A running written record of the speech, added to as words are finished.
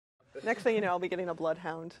Next thing you know, I'll be getting a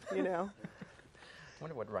bloodhound, you know. I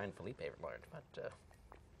wonder what Ryan Felipe learned, but...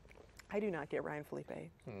 I do not get Ryan Felipe.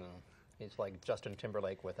 He's like Justin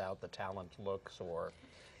Timberlake without the talent, looks, or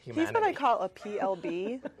humanity. He's what I call a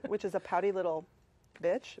PLB, which is a pouty little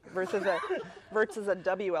bitch, versus a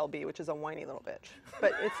WLB, which is a whiny little bitch.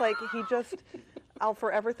 But it's like I'll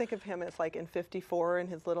forever think of him as like in 54 in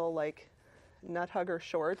his little like nut hugger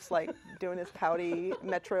shorts, like doing his pouty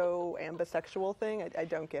metro ambisexual thing. I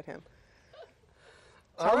don't get him.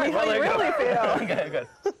 Tell me how you really feel. Okay,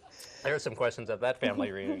 good. There are some questions at that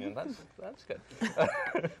family reunion. That's good.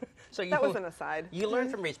 So that was an aside. You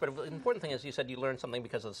learned from Reese, but the important thing is you said you learned something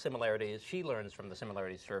because of the similarities. She learns from the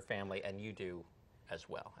similarities to her family, and you do as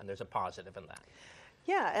well. And there's a positive in that.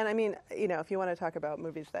 Yeah, and I mean, you know, if you want to talk about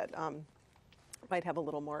movies that might have a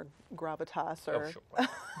little more gravitas or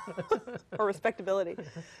or respectability,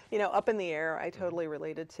 you know, Up in the Air, I totally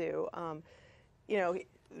related to. You know,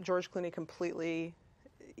 George Clooney completely,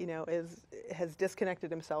 you know, has disconnected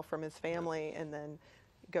himself from his family and then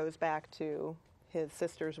goes back to his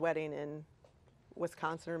sister's wedding in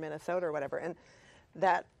Wisconsin or Minnesota or whatever. And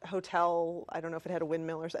that hotel, I don't know if it had a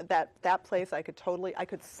windmill or something, that place I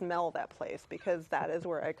could smell that place because that is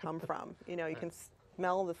where I come from. You know, you can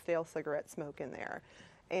smell the stale cigarette smoke in there.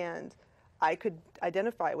 And I could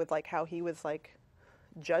identify with like how he was like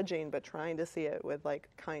judging but trying to see it with like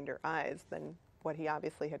kinder eyes than what he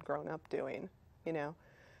obviously had grown up doing, you know.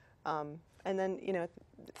 And then, you know,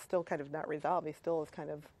 it's still kind of not resolved. He still is kind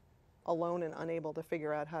of alone and unable to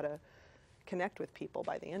figure out how to connect with people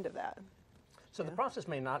by the end of that. So the process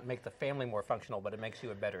may not make the family more functional, but it makes you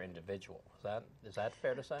a better individual. Is that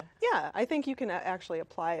fair to say? Yeah, I think you can actually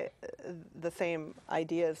apply the same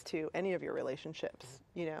ideas to any of your relationships.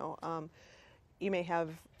 You know, you may have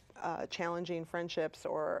challenging friendships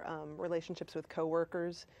or relationships with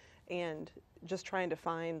coworkers, and just trying to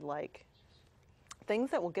find like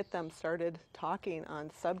things that will get them started talking on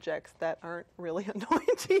subjects that aren't really annoying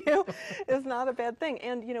to you is not a bad thing.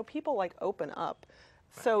 And, you know, people like open up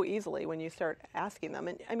so easily when you start asking them.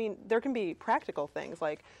 And I mean, there can be practical things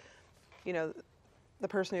like, you know, the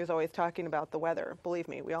person who's always talking about the weather. Believe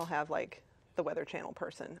me, we all have like the Weather Channel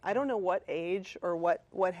person. I don't know what age or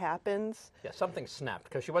what happens. Yeah, something snapped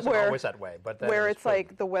because she wasn't always that way. But where it's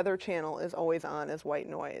like the Weather Channel is always on as white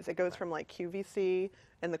noise. It goes from like QVC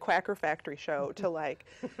and the Quacker Factory show to like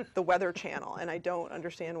the Weather Channel, and I don't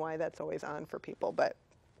understand why that's always on for people. But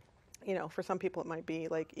you know, for some people it might be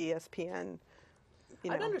like ESPN. You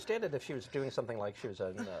know. I'd understand it if she was doing something like she was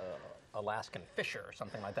an Alaskan fisher or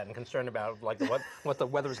something like that, and concerned about like what the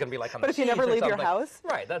weather was going to be like on the seas. But if you never leave your house,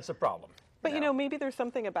 right? That's the problem. But you know, maybe there's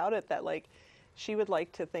something about it that like she would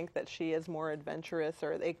like to think that she is more adventurous,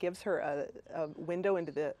 or it gives her a window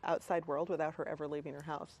into the outside world without her ever leaving her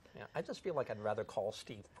house. Yeah, I just feel like I'd rather call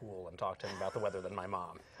Steve Poole and talk to him about the weather than my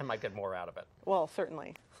mom. I might get more out of it. Well,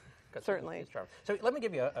 certainly. Certainly. So let me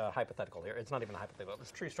give you a hypothetical here. It's not even a hypothetical. It's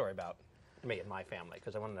a true story about me and my family,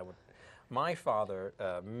 because I want to know what my father,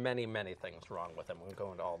 many things wrong with him. We'll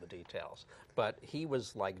go into all the details. But he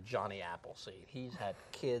was like Johnny Appleseed. He's had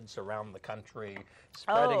kids around the country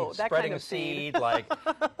spreading seed like,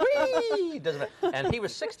 whee! And he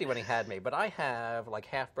was 60 when he had me. But I have like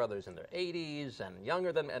half brothers in their 80s and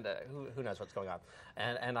younger than, and who knows what's going on.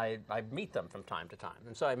 And I meet them from time to time.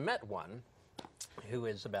 And so I met one who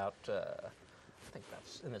is about, I think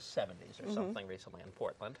that's in his 70s or something, recently in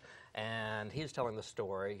Portland. And he's telling the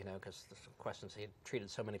story, you know, because the questions, he had treated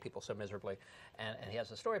so many people so miserably. And he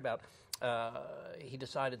has a story about, he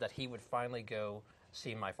decided that he would finally go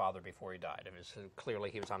see my father before he died. It was clearly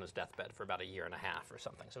he was on his deathbed for about a year and a half or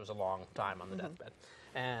something. So it was a long time on the deathbed.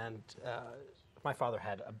 And my father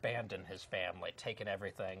had abandoned his family, taken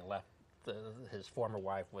everything, left his former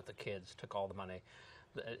wife with the kids, took all the money.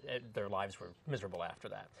 Their lives were miserable after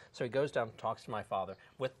that. So he goes down, talks to my father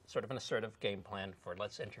with sort of an assertive game plan for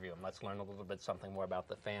let's interview him, let's learn a little bit something more about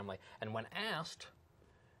the family. And when asked,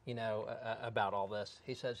 you know, about all this,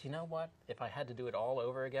 he says, you know what, if I had to do it all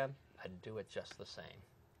over again, I'd do it just the same.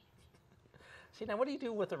 See, now what do you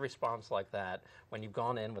do with a response like that when you've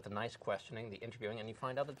gone in with the nice questioning, the interviewing, and you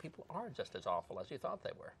find out that people are just as awful as you thought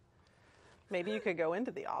they were? Maybe you could go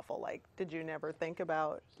into the awful, like, did you never think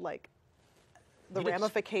about, like, the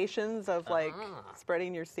ramifications of like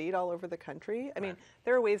spreading your seed all over the country? I mean,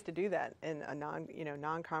 there are ways to do that in a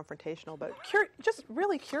non-confrontational, but just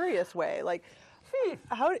really curious way. Like,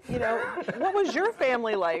 how, you know, what was your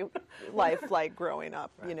family life like growing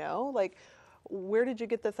up? You know, like, where did you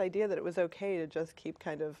get this idea that it was okay to just keep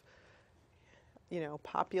kind of, you know,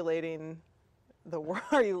 populating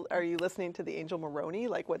are you listening to the Angel Maroney?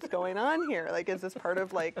 Like, what's going on here? Like, is this part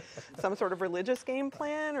of like some sort of religious game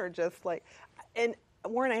plan, or just like? And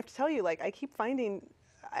Warren, I have to tell you, like, I keep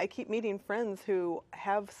meeting friends who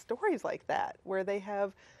have stories like that, where they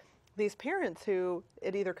have these parents who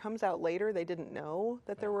it either comes out later they didn't know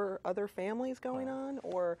that there were other families going on,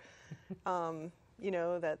 or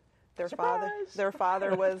that their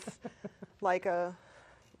father was like a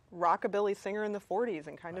rockabilly singer in the 40s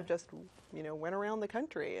and kind of just went around the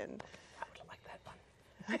country. And I would like that one.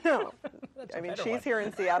 I know. I mean, she's here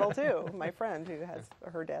in Seattle too, my friend who has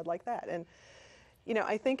her dad like that. And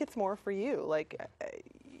I think it's more for you, like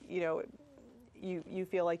you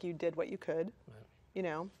feel like you did what you could,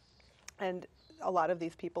 and a lot of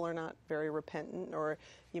these people are not very repentant, or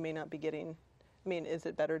you may not be getting, is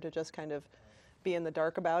it better to just kind of be in the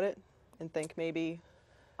dark about it and think maybe?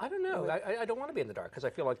 I don't know. I don't want to be in the dark, because I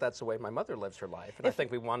feel like that's the way my mother lives her life, and I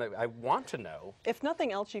think I want to know. If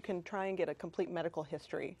nothing else, you can try and get a complete medical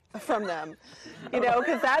history from them,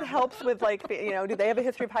 because that helps with, like, do they have a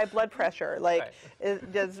history of high blood pressure? Like,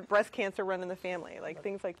 does breast cancer run in the family? Like,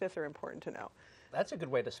 things like this are important to know. That's a good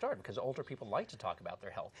way to start, because older people like to talk about their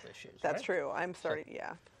health issues. That's right? True. I'm starting,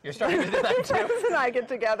 yeah. You're starting to do that too? Friends and I get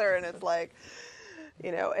together, and it's like,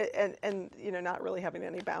 and not really having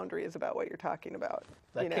any boundaries about what you're talking about.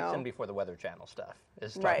 That kicks in before the Weather Channel stuff,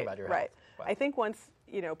 is talking about your health. Right. Wow. I think once,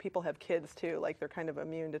 people have kids too, like, they're kind of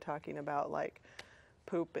immune to talking about, like,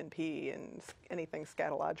 poop and pee and anything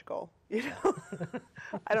scatological,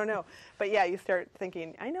 I don't know. But yeah, you start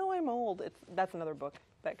thinking, I know I'm old. That's another book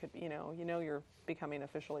that could, you're becoming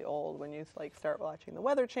officially old when you, like, start watching the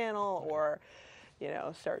Weather Channel, or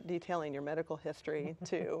start detailing your medical history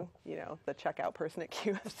to, the checkout person at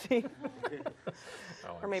QFC.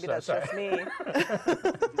 Or maybe that's just me.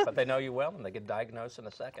 But they know you well, and they get diagnosed in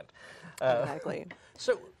a second. Exactly.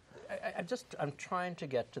 So I'm trying to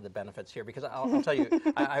get to the benefits here, because I'll tell you,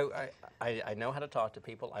 I know how to talk to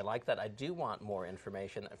people. I like that. I do want more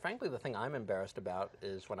information. Frankly, the thing I'm embarrassed about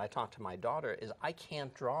is when I talk to my daughter is I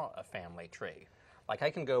can't draw a family tree. Like,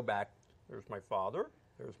 I can go back, there's my father,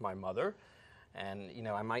 there's my mother, and,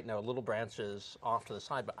 I might know little branches off to the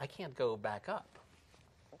side, but I can't go back up.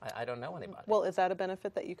 I don't know anybody. Well, is that a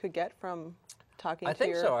benefit that you could get from talking to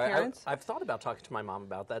your parents? I think so. I've thought about talking to my mom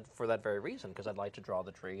about that for that very reason, because I'd like to draw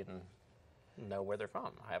the tree and know where they're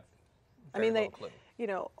from. I have very little clue.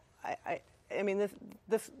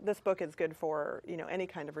 This book is good for, any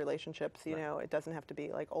kind of relationships. It doesn't have to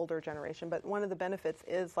be like older generation, but one of the benefits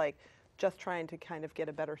is, like, just trying to kind of get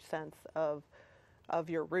a better sense of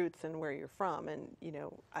your roots and where you're from. And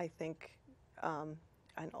I think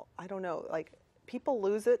I don't know, like, people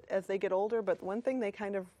lose it as they get older, but one thing they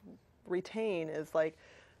kind of retain is, like,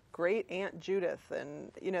 great Aunt Judith,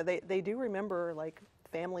 and they do remember, like,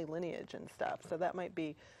 family lineage and stuff. So that might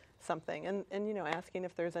be something, and asking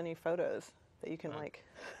if there's any photos that you can like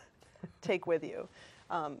take with you.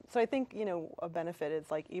 So I think a benefit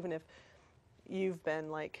is, like, even if you've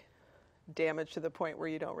been, like, damaged to the point where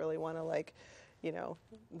you don't really want to, like,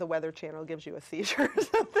 the Weather Channel gives you a seizure or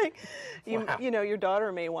something. Wow. Your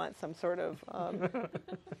daughter may want some sort of,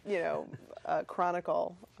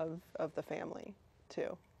 chronicle of the family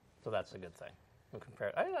too. So that's a good thing. We'll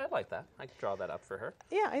compare. I like that. I could draw that up for her.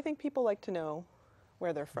 Yeah, I think people like to know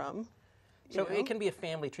where they're from. So it can be a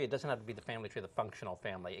family tree. It doesn't have to be the family tree of the functional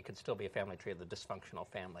family. It could still be a family tree of the dysfunctional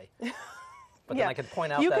family. But then I could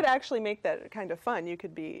point out you could actually make that kind of fun. You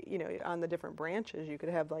could be, on the different branches, you could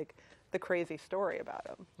have, like, the crazy story about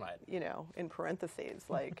them. Right. In parentheses,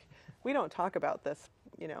 like, we don't talk about this,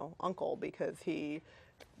 uncle because he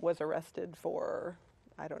was arrested for,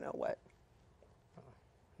 I don't know what.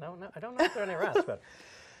 No, I don't know if there are any arrests, but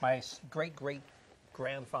my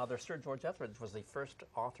great-great-grandfather, Sir George Etheridge, was the first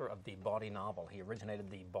author of the bawdy novel. He originated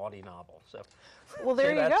the bawdy novel. So, well, there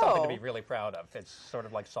you that's go. Something to be really proud of. It's sort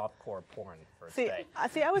of like softcore porn for its day.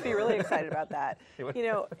 See, I would be really excited about that.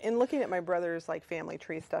 In looking at my brother's, like, family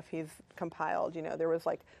tree stuff he's compiled, there was,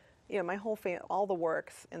 like, my whole all the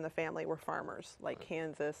Works in the family were farmers, like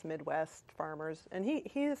Kansas, Midwest farmers, and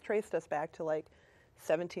he has traced us back to, like,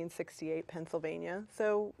 1768 Pennsylvania.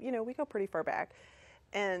 So, we go pretty far back.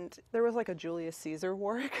 And there was, like, a Julius Caesar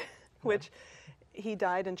Worick, which he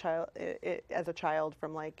died as a child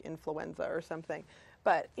from, like, influenza or something.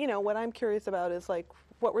 But, what I'm curious about is, like,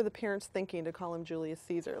 what were the parents thinking to call him Julius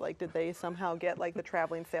Caesar? Like, did they somehow get, like, the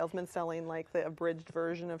traveling salesman selling, like, the abridged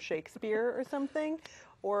version of Shakespeare or something?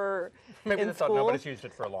 Or maybe in they school? thought nobody's used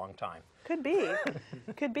it for a long time. Could be.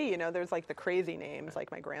 Could be. There's, like, the crazy names.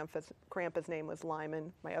 Like, my grandpa's name was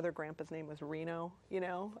Lyman. My other grandpa's name was Reno,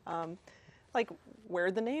 like,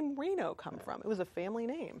 where'd the name Reno come from? It was a family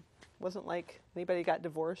name, wasn't like anybody got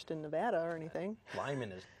divorced in Nevada or anything.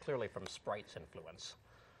 Lyman is clearly from Sprite's influence.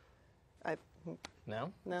 I,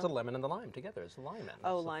 No? No. It's a lemon and the lime together. It's Lyman.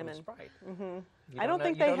 Oh, It's Lyman. From Sprite. I don't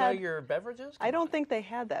think you they don't had. know your beverages? I don't think they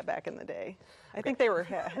had that back in the day. I think they were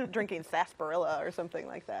drinking sarsaparilla or something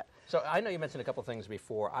like that. So I know you mentioned a couple things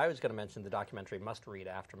before. I was going to mention the documentary Must Read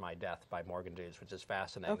After My Death by Morgan Dews, which is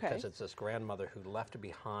fascinating because it's this grandmother who left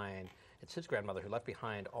behind, it's his grandmother who left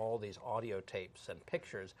behind all these audio tapes and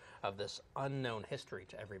pictures of this unknown history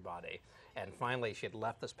to everybody. And finally she had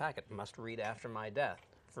left this packet, Must Read After My Death,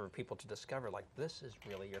 for people to discover, like, this is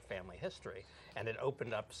really your family history. And it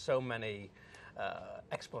opened up so many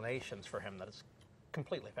explanations for him that it's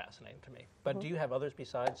completely fascinating to me. But do you have others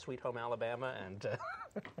besides Sweet Home Alabama and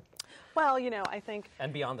Well, you know, I think.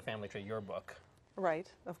 and Beyond the Family Tree, your book, Right,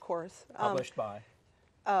 of course. published by?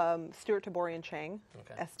 Stuart Taborian Chang,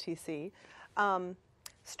 Okay. STC.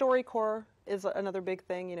 StoryCorps is another big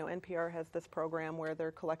thing. You know, NPR has this program where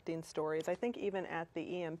they're collecting stories. I think even at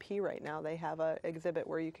the EMP right now, they have an exhibit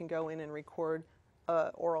where you can go in and record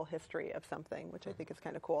oral history of something, which I think is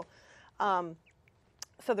kind of cool.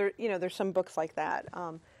 So there, you know, there's some books like that.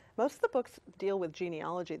 Most of the books deal with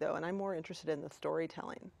genealogy, though, and I'm more interested in the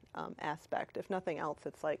storytelling aspect. If nothing else,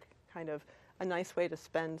 it's like kind of a nice way to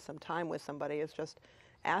spend some time with somebody is just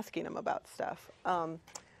asking them about stuff.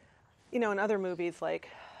 You know, in other movies like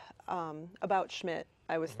About Schmidt,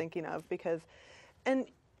 I was thinking of because, and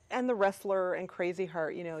The Wrestler and Crazy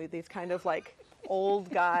Heart, you know, these kind of like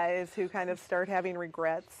old guys who kind of start having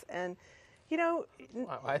regrets and, you know,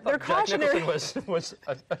 I they're thought Jack cautionary. Nicholson was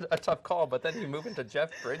a tough call, but then you move into Jeff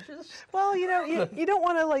Bridges? Well, you know, you don't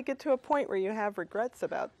want to like get to a point where you have regrets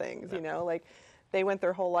about things, you know, like they went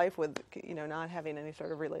their whole life with, you know, not having any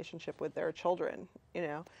sort of relationship with their children, you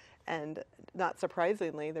know, and not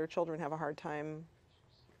surprisingly, their children have a hard time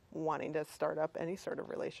wanting to start up any sort of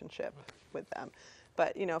relationship with them.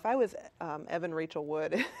 But, you know, if I was Evan Rachel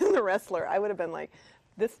Wood in The Wrestler, I would have been like,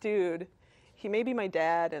 this dude, he may be my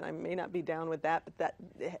dad, and I may not be down with that, but that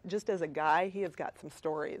just as a guy, he has got some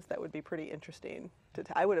stories that would be pretty interesting.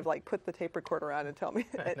 I would have like put the tape recorder on and tell me,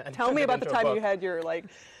 tell me about the time you had your like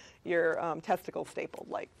your testicles stapled.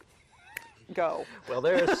 Like, go. Well,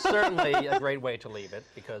 there's certainly a great way to leave it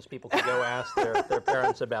because people can go ask their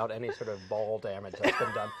parents about any sort of ball damage that's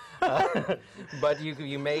been done. But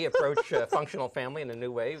you may approach functional family in a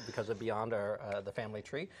new way because of Beyond the Family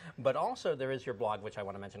Tree. But also there is your blog, which I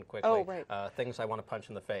want to mention quickly. Oh, right. Things I Want to Punch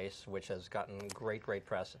in the Face, which has gotten great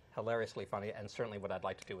press, hilariously funny, and certainly what I'd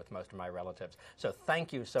like to do with most of my relatives. So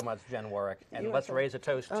thank you so much, Jen Worick. And let's raise a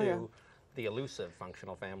toast to the elusive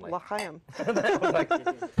functional family. L'chaim.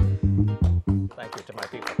 Thank you to my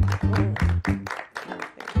people.